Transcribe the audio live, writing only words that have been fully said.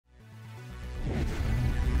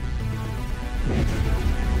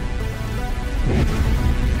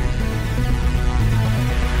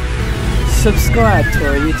Subscribe to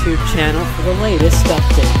our YouTube channel for the latest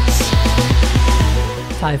updates.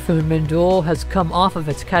 Typhoon Mindulle has come off of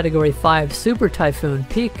its Category 5 Super Typhoon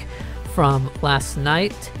peak from last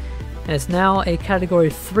night and is now a Category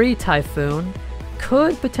 3 Typhoon.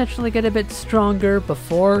 Could potentially get a bit stronger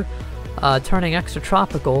before turning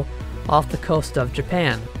extratropical off the coast of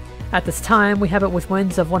Japan. At this time, we have it with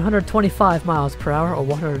winds of 125 miles per hour or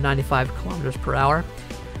 195 kilometers per hour,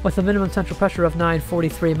 with a minimum central pressure of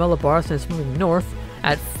 943 millibars, and it's moving north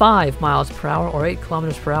at 5 miles per hour or 8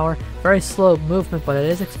 kilometers per hour. Very slow movement, but it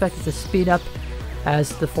is expected to speed up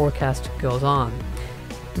as the forecast goes on.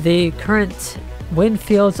 The current wind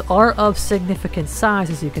fields are of significant size,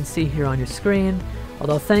 as you can see here on your screen,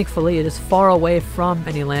 although thankfully it is far away from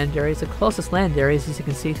any land areas. The closest land areas, as you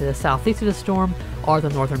can see to the southeast of the storm, are the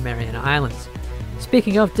Northern Mariana Islands.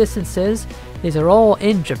 Speaking of distances, these are all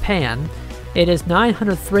in Japan. It is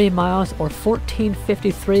 903 miles or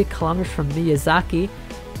 1453 kilometers from Miyazaki,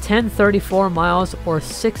 1034 miles or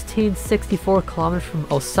 1664 kilometers from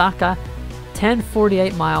Osaka,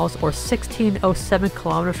 1048 miles or 1607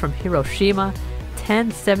 kilometers from Hiroshima,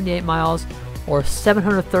 1078 miles or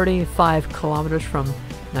 735 kilometers from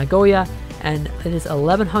Nagoya, and it is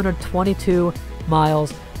 1122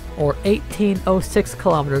 miles or 1806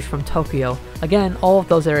 kilometers from Tokyo. Again, all of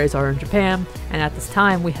those areas are in Japan, and at this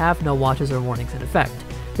time we have no watches or warnings in effect.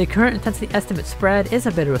 The current intensity estimate spread is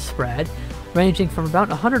a bit of a spread, ranging from about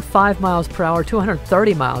 105 miles per hour to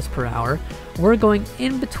 130 miles per hour. We're going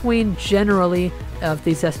in between generally of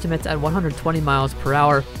these estimates at 120 miles per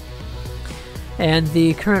hour. And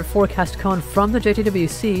the current forecast cone from the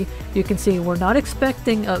JTWC, you can see we're not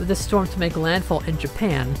expecting this storm to make landfall in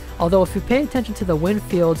Japan, although if you pay attention to the wind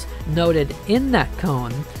fields noted in that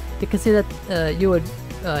cone, you can see that you would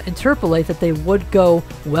interpolate that they would go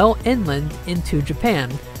well inland into Japan,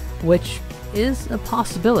 which is a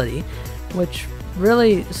possibility, which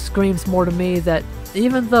really screams more to me that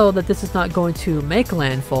even though that this is not going to make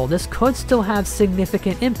landfall, this could still have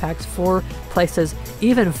significant impacts for places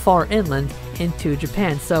even far inland into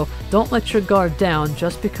Japan. So don't let your guard down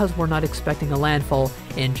just because we're not expecting a landfall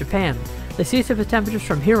in Japan. The sea surface temperatures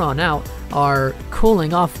from here on out are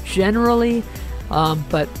cooling off generally,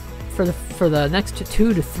 but for the next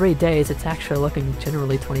 2 to 3 days, it's actually looking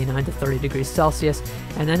generally 29 to 30 degrees Celsius,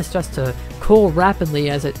 and then it starts to cool rapidly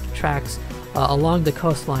as it tracks along the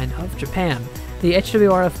coastline of Japan. The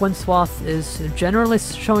HWRF wind swath is generally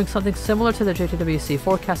showing something similar to the JTWC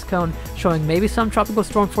forecast cone, showing maybe some tropical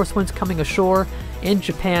storm force winds coming ashore in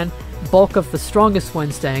Japan, bulk of the strongest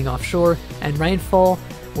winds staying offshore, and rainfall,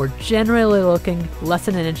 we're generally looking less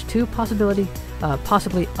than an inch to possibly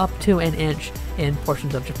up to an inch in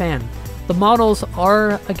portions of Japan. The models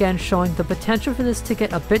are again showing the potential for this to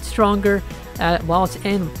get a bit stronger while it's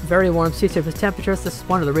in very warm sea surface temperatures. This is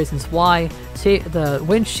one of the reasons why the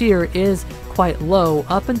wind shear is quite low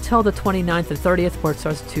up until the 29th and 30th, where it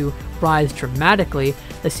starts to rise dramatically.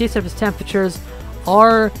 The sea surface temperatures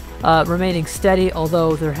are remaining steady,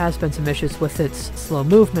 although there has been some issues with its slow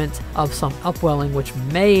movement of some upwelling, which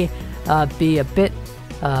may be a bit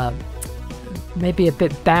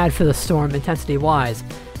bad for the storm intensity wise.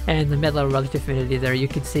 And the mid-level relative humidity there, you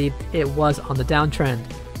can see it was on the downtrend.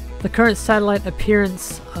 The current satellite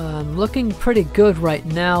appearance looking pretty good right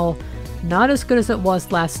now. Not as good as it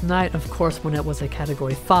was last night, of course, when it was a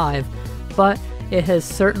Category 5, but it has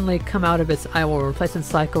certainly come out of its Iowa replacement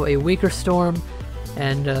cycle a weaker storm,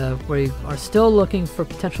 and we are still looking for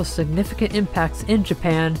potential significant impacts in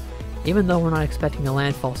Japan, even though we're not expecting a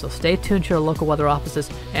landfall. So stay tuned to your local weather offices,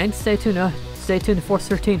 and stay tuned to Force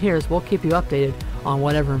 13 here, as we'll keep you updated on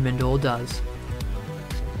whatever Mindulle does.